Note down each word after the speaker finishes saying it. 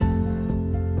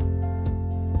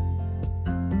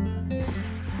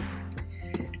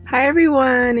Hi,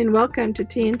 everyone, and welcome to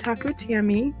Tea and Talk with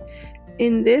Tammy.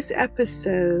 In this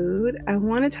episode, I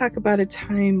want to talk about a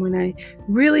time when I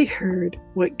really heard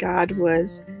what God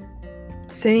was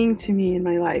saying to me in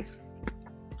my life,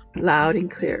 loud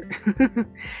and clear.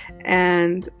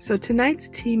 And so tonight's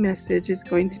tea message is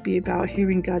going to be about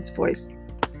hearing God's voice.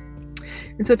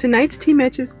 And so tonight's tea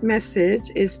message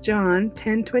is John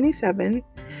 10:27.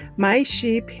 My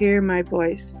sheep hear my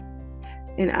voice,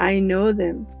 and I know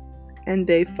them, and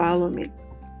they follow me.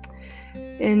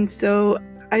 And so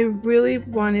I really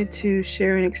wanted to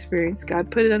share an experience.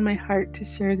 God put it on my heart to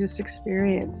share this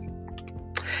experience.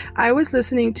 I was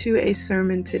listening to a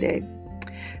sermon today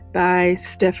by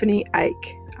Stephanie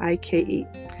Ike, I-K-E,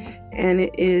 and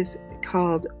it is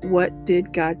called What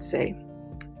Did God Say?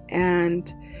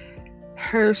 And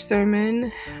her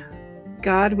sermon,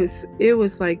 it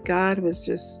was like God was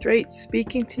just straight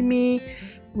speaking to me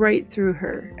right through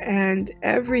her. And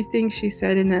everything she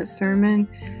said in that sermon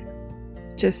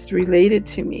just related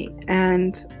to me.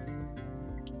 And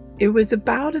it was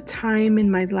about a time in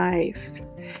my life.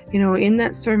 In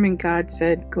that sermon, God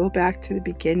said, go back to the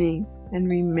beginning and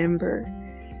remember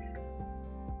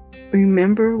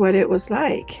what it was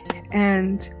like.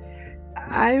 And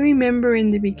I remember in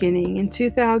the beginning, in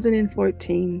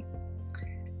 2014,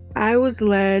 I was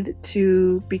led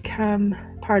to become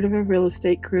part of a real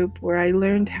estate group where I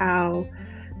learned how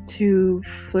to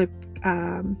flip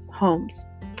homes.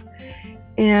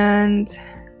 And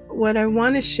what I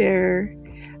want to share,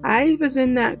 I was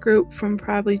in that group from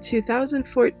probably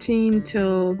 2014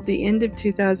 till the end of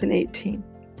 2018,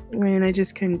 when I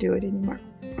just couldn't do it anymore.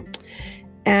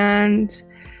 And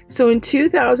so in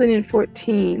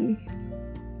 2014,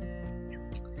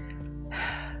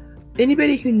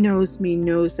 anybody who knows me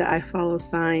knows that I follow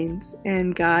signs,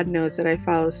 and God knows that I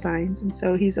follow signs. And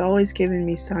so he's always given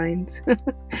me signs.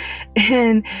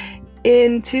 And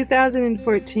in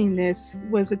 2014, this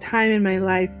was a time in my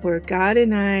life where God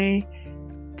and I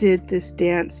did this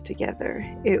dance together.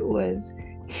 It was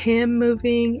him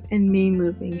moving and me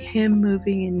moving, him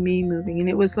moving and me moving. And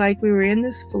it was like we were in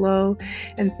this flow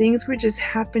and things were just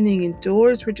happening and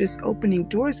doors were just opening,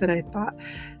 doors that I thought,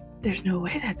 there's no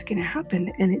way that's going to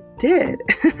happen. And it did.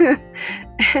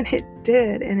 And it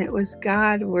did. And it was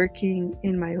God working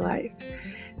in my life.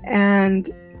 And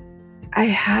I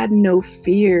had no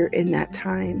fear in that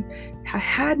time. I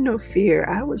had no fear.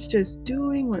 I was just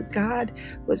doing what God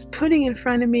was putting in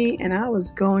front of me, and I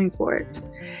was going for it.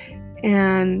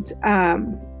 And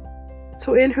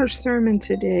so in her sermon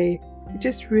today, it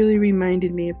just really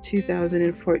reminded me of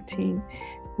 2014,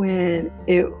 when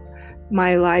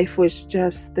my life was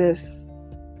just this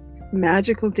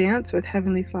magical dance with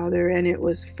Heavenly Father, and it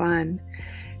was fun.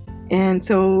 And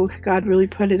so God really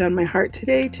put it on my heart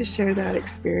today to share that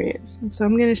experience. And so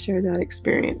I'm going to share that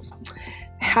experience.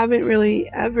 I haven't really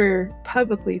ever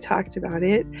publicly talked about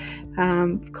it.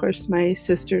 Of course, my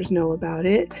sisters know about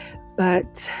it,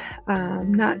 but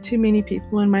not too many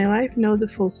people in my life know the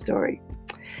full story.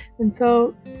 And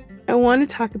so I want to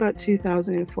talk about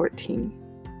 2014.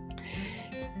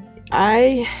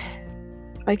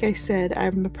 Like I said,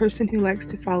 I'm a person who likes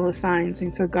to follow signs,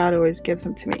 and so God always gives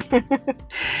them to me.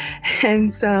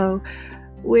 And so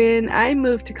when I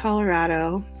moved to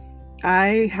Colorado,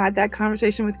 I had that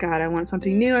conversation with God. I want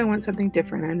something new. I want something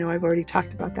different. I know I've already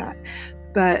talked about that.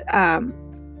 But,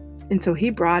 and so he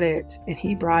brought it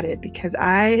because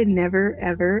I had never,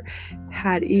 ever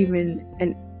had even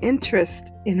an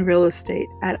interest in real estate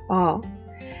at all.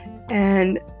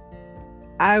 And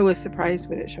I was surprised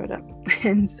when it showed up.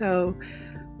 And so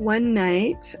one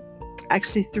night,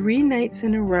 actually 3 nights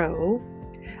in a row,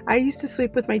 I used to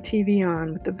sleep with my TV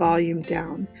on with the volume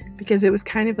down because it was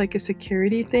kind of like a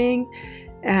security thing.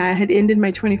 I had ended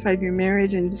my 25-year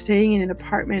marriage and staying in an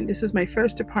apartment. This was my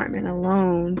first apartment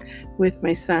alone with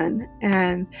my son.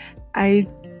 And I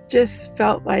just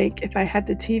felt like if I had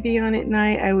the TV on at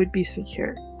night, I would be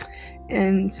secure.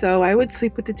 And so I would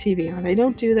sleep with the TV on. I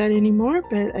don't do that anymore,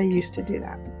 but I used to do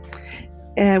that.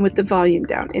 And with the volume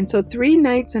down. And so 3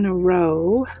 nights in a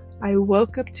row, I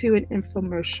woke up to an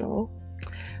infomercial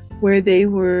where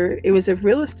it was a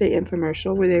real estate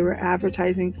infomercial where they were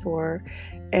advertising for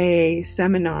a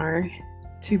seminar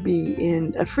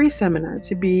a free seminar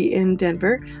to be in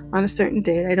Denver on a certain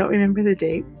date. I don't remember the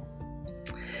date.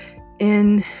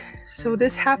 And so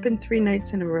this happened 3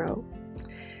 nights in a row.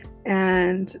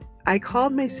 And I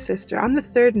called my sister on the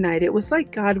 3rd night. It was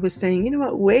like God was saying, you know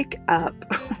what, wake up.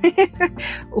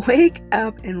 Wake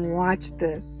up and watch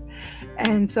this.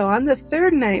 And so on the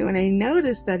 3rd night, when I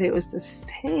noticed that it was the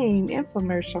same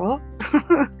infomercial,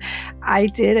 I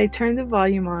did. I turned the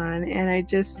volume on and I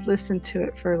just listened to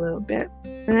it for a little bit.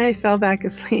 And I fell back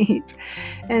asleep.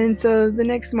 And so the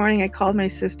next morning I called my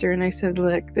sister and I said,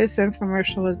 look, this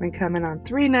infomercial has been coming on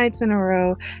 3 nights in a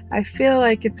row. I feel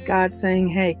like it's God saying,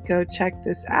 hey, go check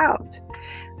this out.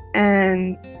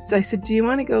 And so I said, do you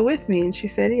want to go with me? And she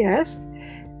said, yes.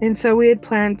 And so we had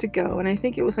planned to go. And I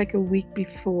think it was like a week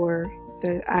before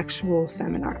the actual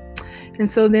seminar. And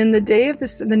so then the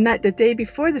day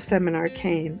before the seminar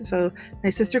came, so my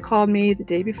sister called me the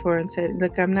day before and said,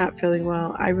 look, I'm not feeling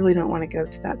well. I really don't want to go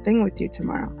to that thing with you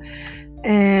tomorrow.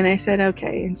 And I said,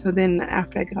 okay. And so then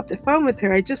after I got off the phone with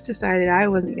her, I just decided I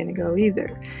wasn't going to go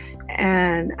either.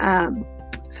 And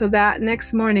so that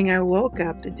next morning I woke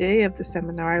up, the day of the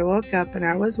seminar, I woke up and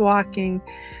I was walking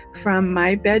from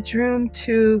my bedroom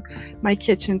to my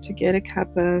kitchen to get a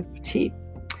cup of tea.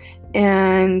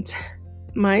 And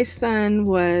my son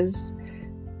was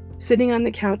sitting on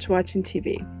the couch watching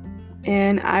TV.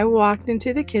 And I walked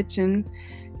into the kitchen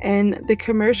and the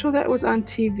commercial that was on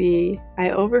TV,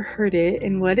 I overheard it.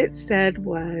 And what it said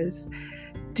was,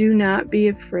 do not be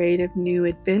afraid of new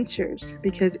adventures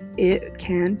because it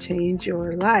can change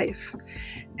your life.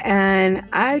 And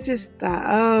I just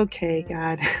thought, okay,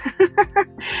 God,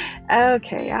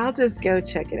 okay, I'll just go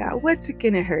check it out. What's it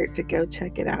going to hurt to go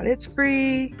check it out? It's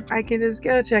free. I can just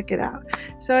go check it out.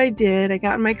 So I did. I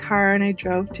got in my car and I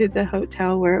drove to the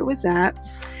hotel where it was at.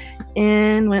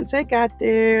 And once I got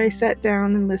there, I sat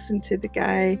down and listened to the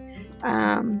guy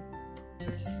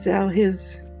sell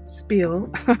his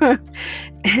spiel.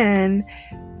 And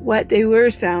what they were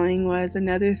selling was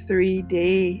another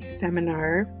 3-day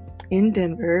seminar in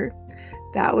Denver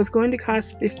that was going to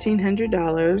cost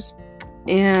 $1,500,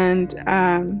 and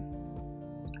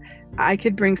I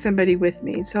could bring somebody with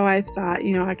me. So I thought,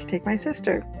 I could take my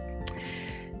sister.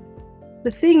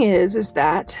 The thing is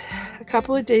that a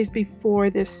couple of days before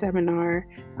this seminar,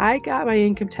 I got my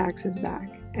income taxes back,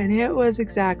 and it was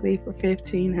exactly for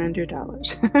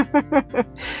 $1,500.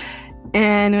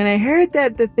 And when I heard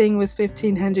that the thing was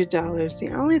 $1,500,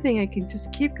 the only thing I could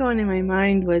just keep going in my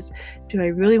mind was, do I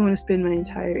really want to spend my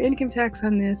entire income tax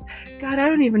on this? God, I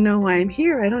don't even know why I'm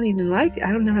here.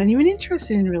 I'm not even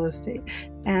interested in real estate.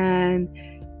 And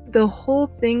the whole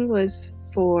thing was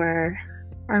for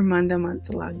Armando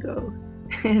Montalago.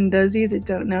 And those of you that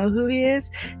don't know who he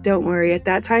is, don't worry. At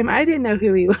that time, I didn't know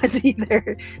who he was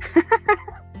either.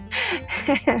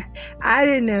 I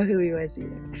didn't know who he was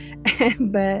either.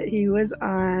 But he was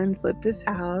on Flip This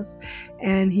House,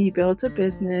 and he built a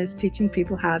business teaching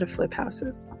people how to flip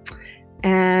houses.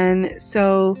 And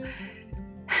so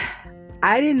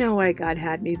I didn't know why God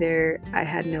had me there. I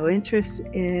had no interest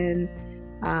in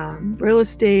real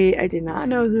estate. I did not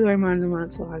know who Armando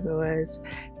Montalago was.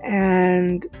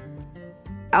 And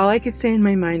all I could say in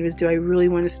my mind was, do I really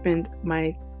want to spend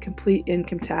my complete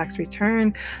income tax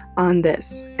return on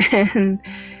this? And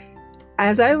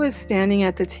as I was standing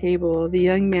at the table, the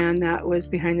young man that was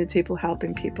behind the table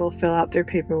helping people fill out their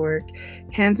paperwork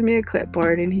hands me a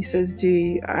clipboard, and he says,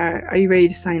 are you ready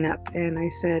to sign up? And I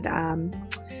said,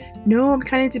 no, I'm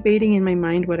kind of debating in my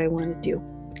mind what I want to do.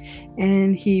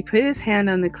 And he put his hand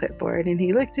on the clipboard and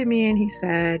he looked at me and he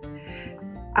said,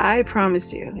 I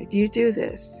promise you, if you do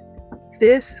this,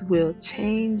 this will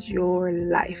change your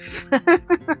life.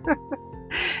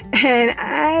 And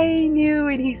I knew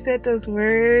when he said those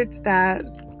words that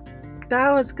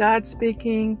was God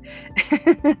speaking.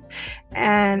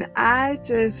 And I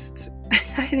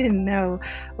didn't know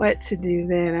what to do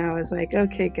then. I was like,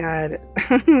 okay, God.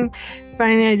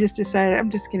 Finally, I just decided I'm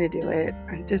just going to do it.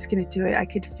 I'm just going to do it. I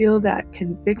could feel that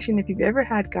conviction. If you've ever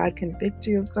had God convict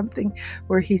you of something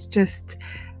where he's just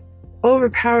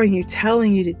overpowering you,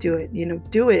 telling you to do it,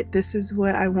 do it. This is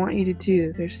what I want you to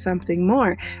do. There's something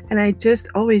more. And I just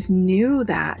always knew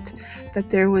that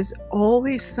there was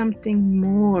always something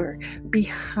more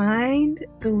behind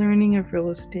the learning of real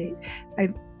estate.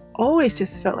 I've always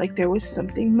just felt like there was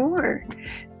something more.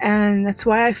 And that's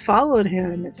why I followed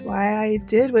him. That's why I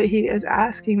did what he was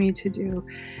asking me to do.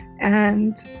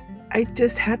 And I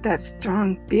just had that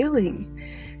strong feeling.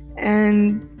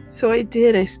 And so I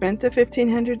did. I spent the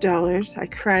 $1,500. I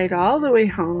cried all the way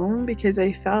home because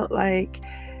I felt like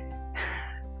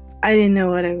I didn't know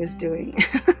what I was doing.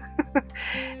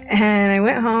 And I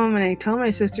went home and I told my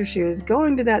sister she was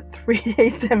going to that 3-day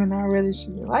seminar, whether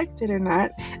she liked it or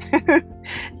not.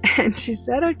 And she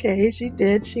said, okay, she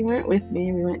did. She went with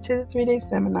me. We went to the 3-day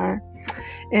seminar.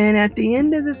 And at the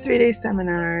end of the 3-day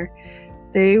seminar,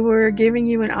 they were giving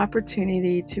you an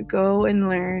opportunity to go and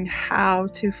learn how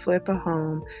to flip a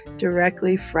home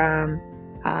directly from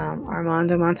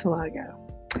Armando Montalago.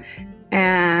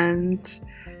 And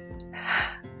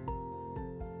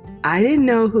I didn't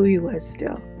know who he was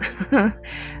still.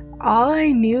 All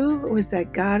I knew was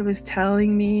that God was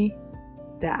telling me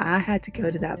that I had to go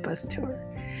to that bus tour.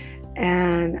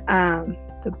 And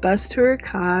the bus tour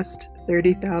cost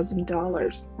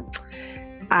 $30,000.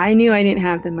 I knew I didn't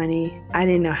have the money. I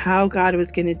didn't know how God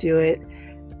was going to do it.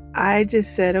 I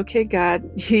just said, okay, God,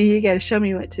 you got to show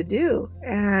me what to do.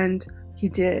 And he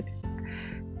did.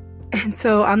 And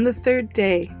so on the third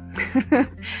day,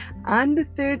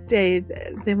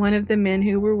 one of the men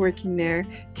who were working there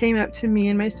came up to me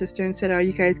and my sister and said, are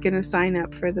you guys going to sign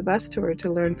up for the bus tour to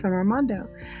learn from Armando?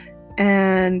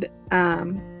 And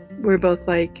we're both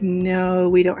like, no,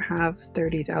 we don't have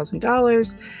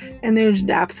 $30,000. And there's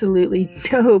absolutely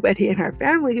nobody in our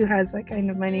family who has that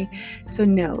kind of money. So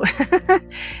no.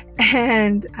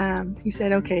 And he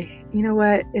said, okay, you know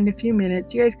what? In a few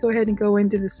minutes, you guys go ahead and go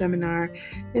into the seminar.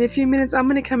 In a few minutes, I'm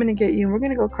going to come in and get you. And we're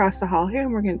going to go across the hall here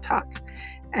and we're going to talk.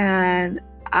 And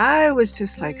I was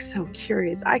just like so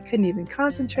curious. I couldn't even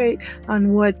concentrate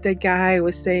on what the guy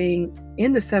was saying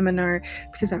in the seminar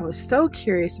because I was so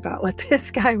curious about what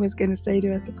this guy was going to say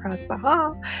to us across the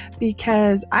hall,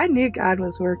 because I knew God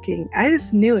was working. I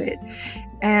just knew it.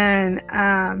 And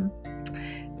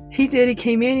he did. He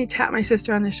came in, he tapped my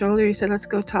sister on the shoulder. He said, let's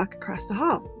go talk across the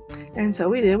hall. And so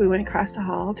we did. We went across the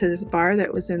hall to this bar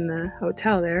that was in the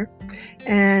hotel there.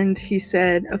 And he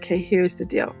said, okay, here's the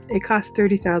deal. It costs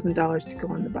 $30,000 to go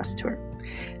on the bus tour.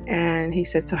 And he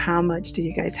said, so how much do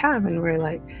you guys have? And we're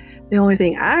like, the only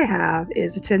thing I have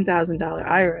is a $10,000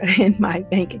 IRA in my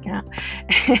bank account.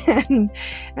 And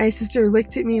my sister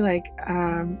looked at me like,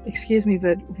 excuse me,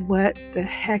 but what the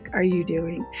heck are you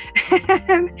doing?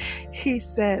 And he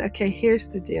said, okay, here's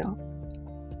the deal.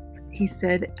 He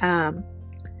said,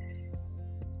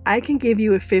 I can give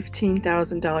you a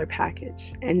 $15,000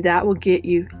 package, and that will get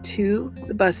you to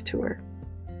the bus tour.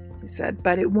 He said,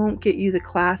 but it won't get you the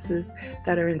classes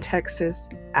that are in Texas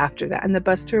after that. And the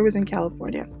bus tour was in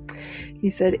California. He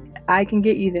said, I can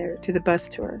get you there to the bus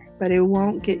tour, but it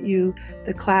won't get you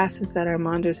the classes that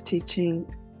Armando's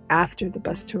teaching after the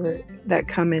bus tour that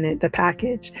come in it, the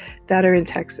package that are in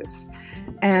Texas.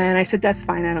 And I said, that's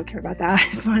fine. I don't care about that. I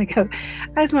just want to go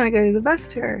to the bus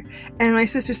tour. And my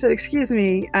sister said, excuse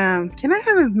me, can I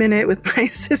have a minute with my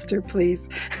sister, please?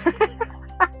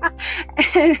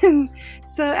 And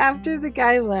so after the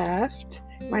guy left,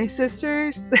 my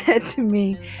sister said to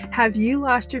me, have you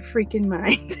lost your freaking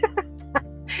mind?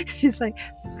 She's like,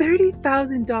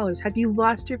 $30,000. Have you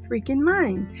lost your freaking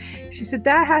mind? She said,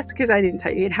 that has to, because I didn't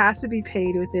tell you, it has to be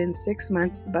paid within 6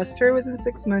 months. The bus tour was in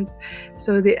 6 months.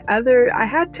 So I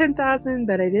had 10,000,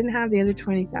 but I didn't have the other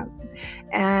 20,000.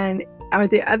 And or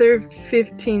the other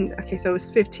 15, okay, so it was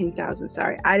 15,000,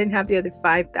 sorry. I didn't have the other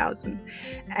 5,000.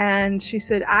 And she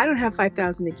said, I don't have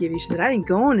 5,000 to give you. She said, I ain't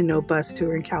going to no bus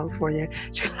tour in California.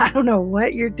 She said, I don't know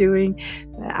what you're doing,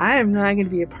 but I am not going to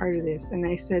be a part of this. And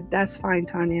I said, that's fine,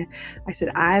 Tanya. I said,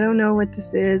 I don't know what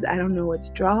this is. I don't know what's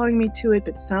drawing me to it,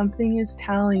 but something is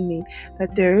telling me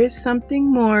that there is something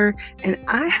more, and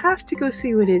I have to go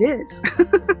see what it is.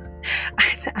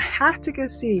 I said, I have to go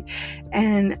see.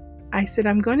 And I said,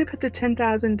 I'm going to put the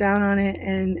 10,000 down on it,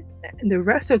 and the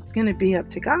rest of it's going to be up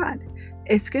to God.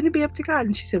 It's going to be up to God.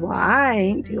 And she said, well, I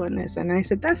ain't doing this. And I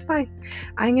said, that's fine.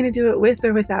 I'm going to do it with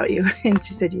or without you. And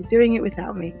she said, you're doing it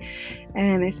without me.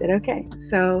 And I said, okay.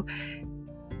 So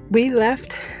we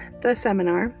left the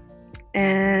seminar.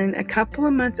 And a couple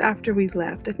of months after we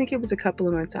left, I think it was a couple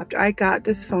of months after, I got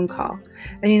this phone call.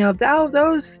 And, you know,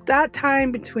 that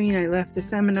time between I left the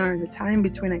seminar and the time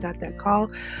between I got that call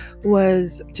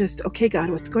was just, okay, God,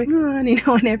 what's going on? You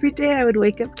know, and every day I would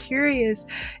wake up curious.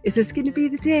 Is this going to be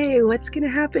the day? What's going to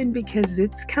happen? Because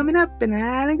it's coming up and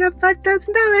I got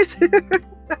 $5,000.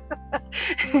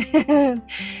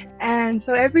 And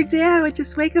so every day I would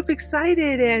just wake up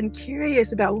excited and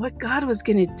curious about what God was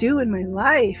going to do in my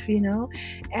life, you know,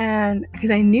 and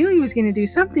because I knew he was going to do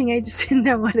something, I just didn't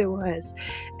know what it was.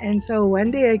 And so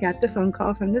one day I got the phone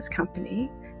call from this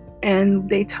company, and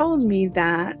they told me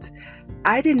that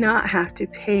I did not have to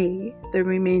pay the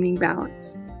remaining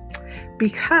balance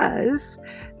because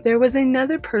there was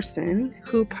another person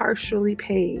who partially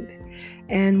paid.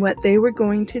 And what they were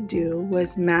going to do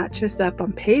was match us up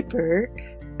on paper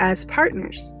as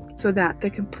partners so that the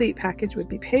complete package would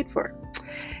be paid for.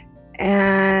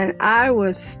 And I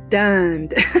was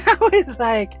stunned. I was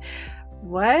like,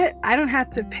 what? I don't have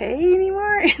to pay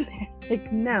anymore? And they're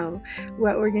like, no,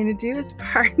 what we're going to do is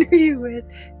partner you with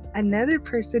another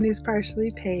person who's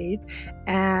partially paid.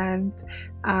 And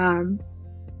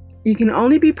you can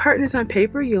only be partners on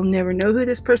paper. You'll never know who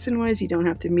this person was. You don't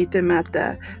have to meet them at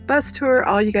the bus tour.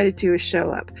 All you got to do is show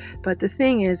up. But the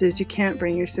thing is you can't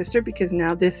bring your sister because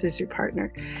now this is your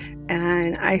partner.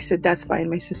 And I said, that's fine.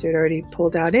 My sister had already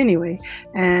pulled out anyway.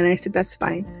 And I said, that's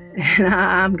fine. And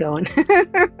I'm going.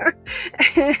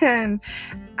 And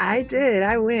I did.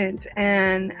 I went.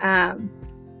 And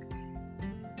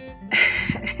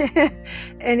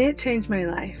and it changed my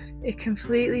life. It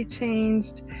completely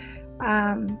changed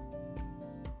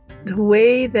the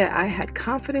way that I had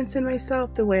confidence in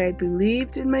myself, the way I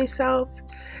believed in myself.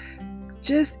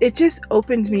 It just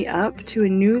opened me up to a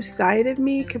new side of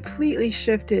me, completely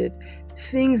shifted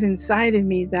things inside of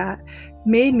me that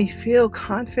made me feel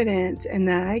confident and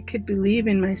that I could believe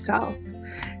in myself.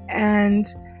 And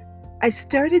I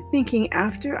started thinking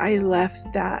after I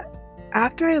left that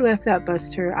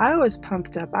bus tour, I was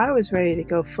pumped up. I was ready to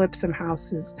go flip some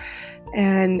houses.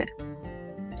 And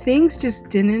things just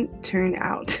didn't turn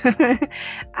out.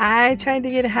 I tried to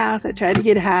get a house, and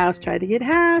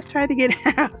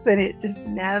it just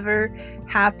never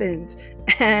happened.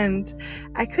 And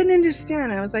I couldn't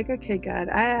understand. I was like, okay, God,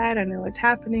 I don't know what's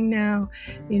happening now.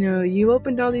 You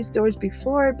opened all these doors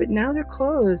before, but now they're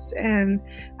closed. And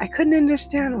I couldn't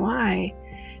understand why.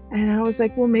 And I was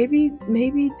like, well, maybe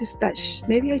I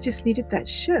just needed that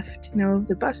shift,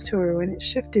 the bus tour, when it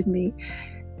shifted me.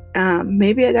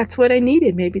 Maybe that's what I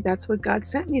needed. Maybe that's what God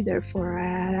sent me there for.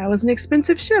 That was an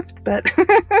expensive shift, but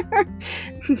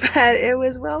but it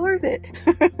was well worth it.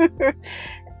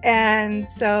 And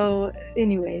so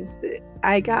anyways,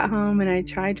 I got home and I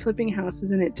tried flipping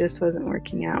houses and it just wasn't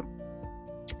working out.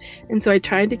 And so I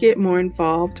tried to get more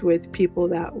involved with people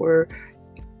that were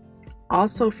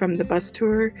also from the bus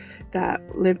tour that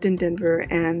lived in Denver,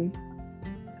 and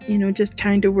just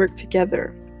trying to work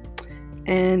together.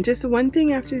 And just one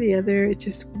thing after the other, it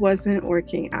just wasn't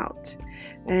working out.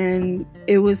 And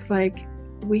it was like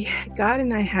God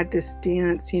and I had this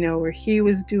dance, where he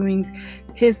was doing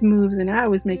his moves and I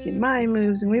was making my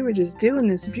moves, and we were just doing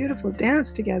this beautiful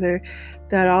dance together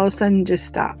that all of a sudden just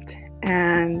stopped.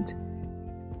 And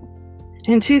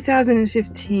in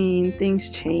 2015, things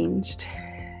changed.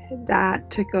 That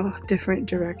took a different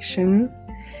direction.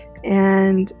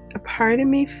 And a part of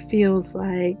me feels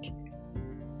like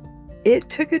it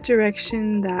took a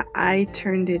direction that I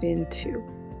turned it into,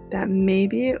 that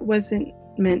maybe it wasn't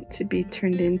meant to be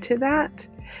turned into that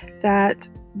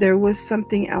there was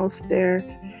something else there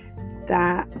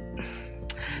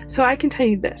so I can tell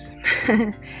you this.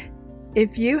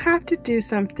 If you have to do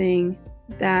something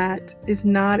that is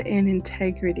not in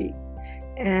integrity,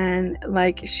 and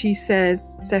like she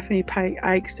says, Stephanie Pike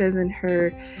Ike says in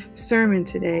her sermon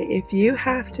today, if you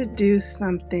have to do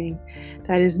something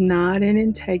that is not in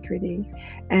integrity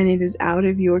and it is out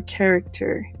of your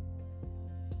character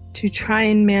to try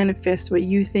and manifest what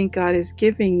you think God is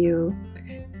giving you,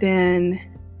 then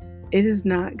it is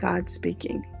not God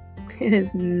speaking. It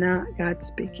is not God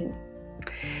speaking.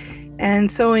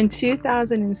 And so in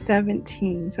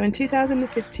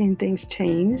 2015, things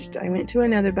changed. I went to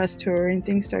another bus tour and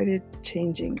things started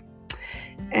changing.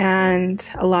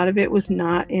 And a lot of it was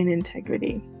not in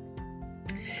integrity.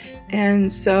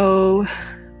 And so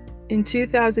in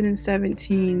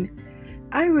 2017,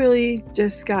 I really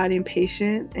just got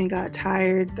impatient and got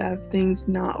tired of things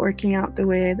not working out the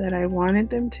way that I wanted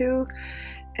them to.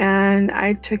 And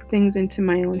I took things into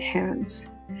my own hands.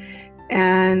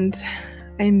 And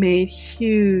I made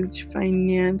huge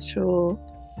financial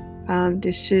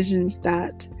decisions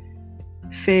that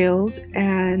failed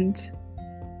and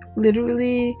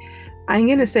literally, I'm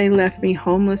going to say, left me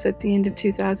homeless at the end of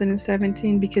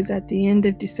 2017, because at the end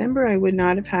of December, I would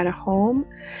not have had a home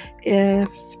if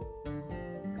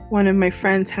one of my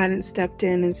friends hadn't stepped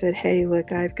in and said, hey,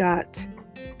 look, I've got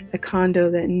a condo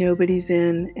that nobody's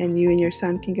in and you and your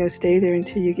son can go stay there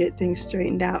until you get things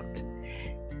straightened out.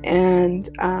 And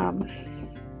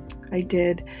I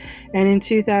did. And in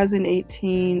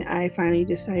 2018, I finally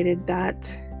decided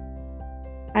that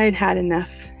I had had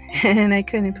enough and I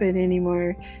couldn't put any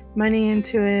more money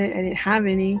into it. I didn't have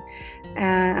any.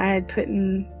 And I had put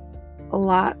in a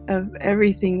lot of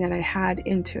everything that I had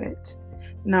into it,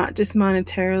 not just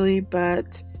monetarily,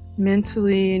 but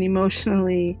mentally and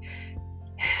emotionally.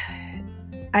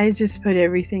 I just put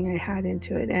everything I had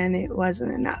into it and it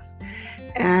wasn't enough.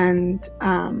 And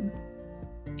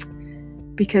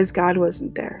because God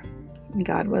wasn't there.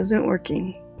 God wasn't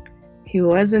working. He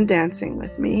wasn't dancing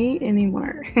with me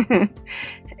anymore.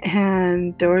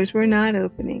 And doors were not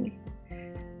opening.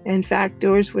 In fact,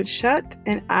 doors would shut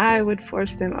and I would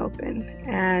force them open.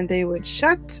 And they would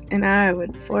shut and I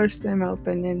would force them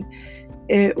open. And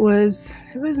it was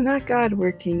not God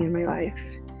working in my life.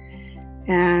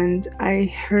 And I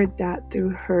heard that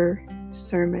through her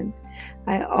sermon.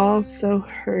 I also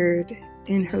heard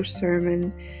in her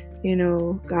sermon,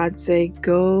 God say,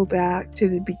 go back to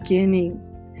the beginning.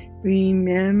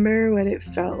 Remember what it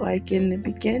felt like in the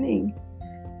beginning,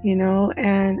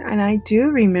 and I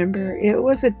do remember it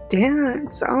was a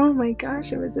dance. Oh my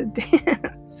gosh, it was a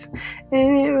dance.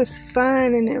 And it was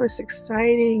fun and it was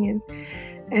exciting,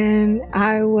 and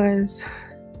I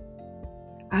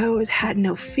had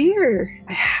no fear.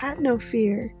 I had no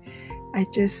fear. I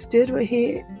just did what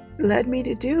he led me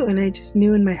to do, and I just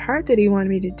knew in my heart that he wanted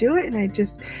me to do it, and I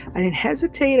didn't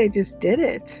hesitate. I just did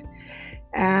it.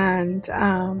 And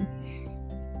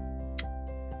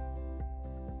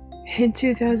in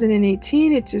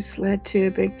 2018, it just led to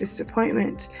a big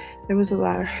disappointment. There was a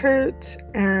lot of hurt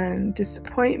and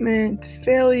disappointment,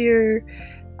 failure,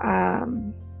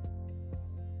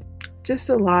 just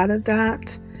a lot of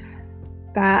that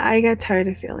I got tired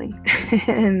of feeling.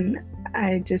 And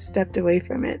I just stepped away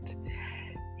from it.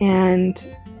 And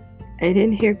I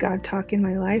didn't hear God talk in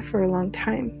my life for a long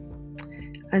time,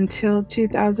 until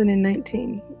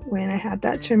 2019, when I had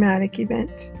that traumatic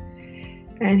event.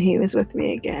 And he was with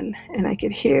me again, and I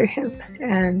could hear him,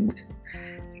 and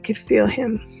I could feel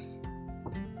him.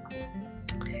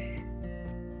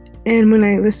 And when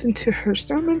I listened to her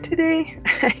sermon today,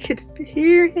 I could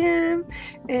hear him,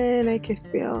 and I could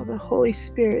feel the Holy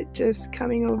Spirit just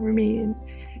coming over me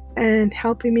and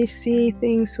helping me see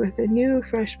things with a new,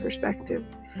 fresh perspective.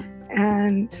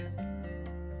 And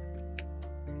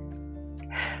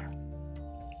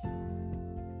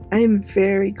I'm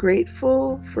very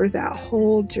grateful for that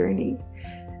whole journey,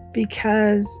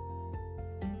 because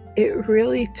it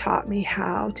really taught me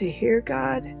how to hear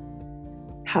God,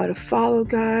 how to follow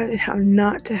God, and how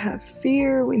not to have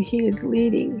fear when he is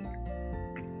leading.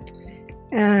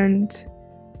 And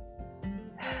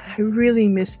I really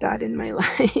miss that in my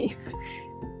life.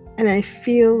 And I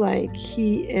feel like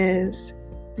he is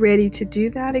ready to do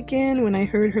that again. When I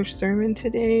heard her sermon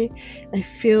today, I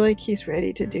feel like he's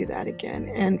ready to do that again.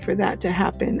 And for that to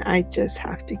happen, I just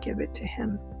have to give it to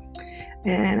him.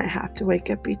 And I have to wake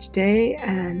up each day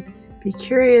and be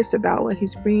curious about what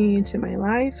he's bringing into my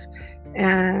life,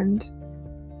 and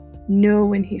know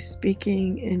when he's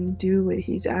speaking, and do what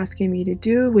he's asking me to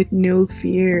do with no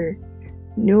fear.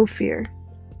 No fear.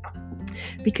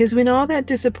 Because when all that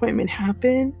disappointment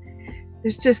happened,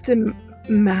 there's just a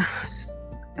massive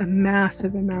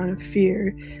amount of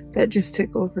fear that just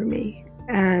took over me.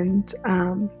 And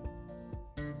I'm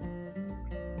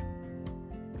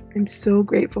so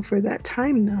grateful for that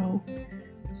time, though.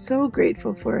 So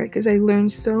grateful for it, because I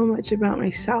learned so much about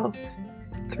myself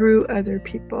through other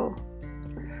people.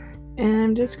 And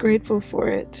I'm just grateful for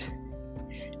it.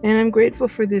 And I'm grateful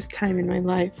for this time in my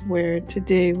life where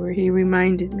he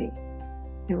reminded me,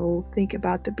 think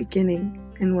about the beginning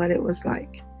and what it was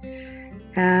like.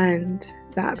 And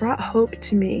that brought hope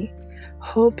to me.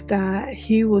 Hope that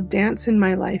he will dance in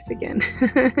my life again.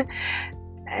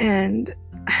 And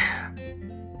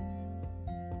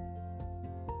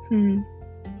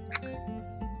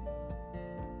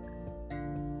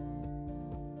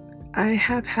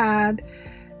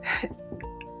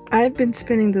I've been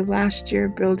spending the last year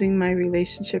building my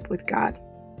relationship with God.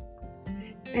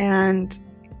 And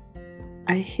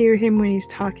I hear him when he's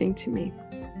talking to me.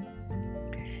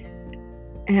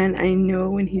 And I know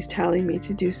when he's telling me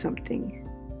to do something.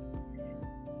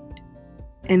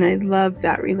 And I love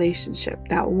that relationship,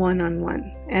 that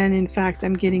one-on-one. And in fact,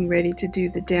 I'm getting ready to do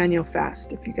the Daniel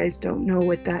fast. If you guys don't know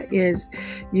what that is,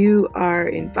 you are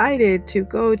invited to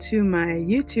go to my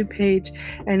YouTube page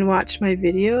and watch my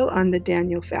video on the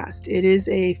Daniel fast. It is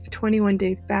a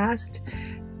 21-day fast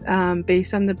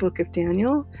based on the book of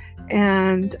Daniel.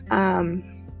 And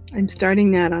I'm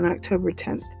starting that on October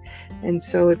 10th. And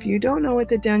so if you don't know what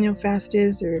the Daniel fast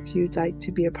is, or if you'd like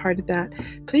to be a part of that,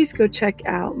 please go check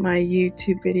out my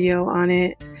YouTube video on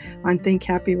it, on Think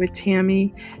Happy with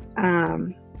Tammy.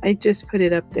 I just put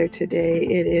it up there today.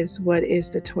 It is what is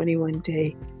the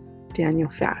 21-day Daniel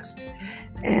fast.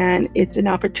 And it's an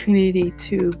opportunity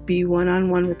to be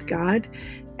one-on-one with God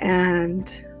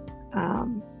and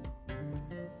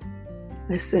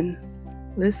listen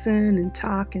and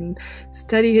talk and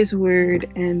study his word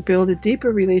and build a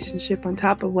deeper relationship on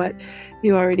top of what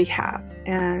you already have.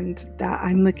 And that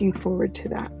I'm looking forward to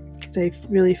that, because I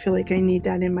really feel like I need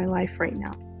that in my life right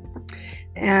now.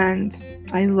 And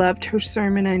I loved her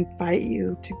sermon. I invite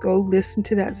you to go listen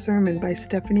to that sermon by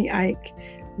Stephanie Ike.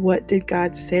 What did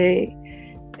God say?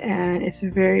 And it's a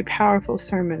very powerful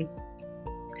sermon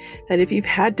that if you've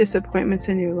had disappointments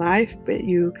in your life, but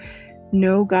you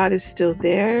know God is still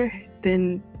there,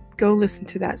 then go listen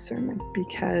to that sermon,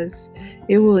 because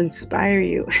it will inspire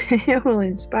you. It will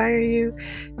inspire you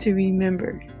to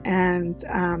remember. And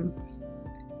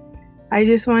I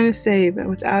just want to say that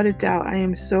without a doubt, I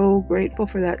am so grateful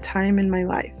for that time in my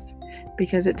life,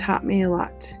 because it taught me a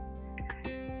lot.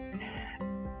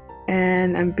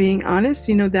 And I'm being honest,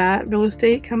 that real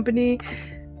estate company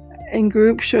and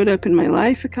group showed up in my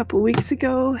life a couple weeks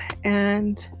ago,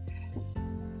 and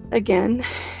again,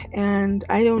 and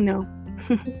I don't know.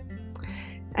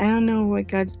 I don't know what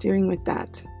God's doing with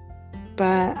that,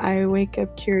 but I wake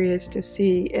up curious to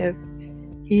see if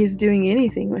He's doing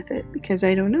anything with it, because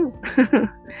I don't know. I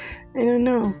don't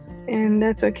know, and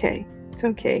that's okay. It's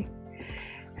okay.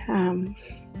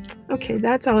 Okay,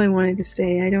 that's all I wanted to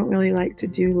say. I don't really like to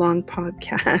do long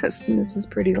podcasts, and this is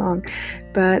pretty long,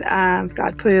 but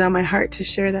God put it on my heart to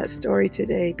share that story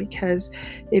today, because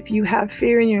if you have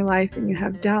fear in your life and you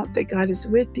have doubt that God is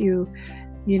with you,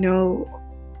 you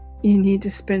need to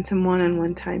spend some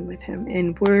one-on-one time with Him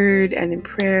in word and in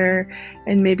prayer,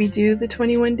 and maybe do the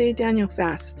 21-day Daniel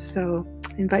fast. So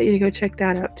I invite you to go check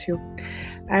that out too.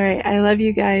 All right, I love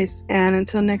you guys, and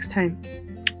until next time,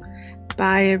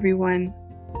 bye everyone.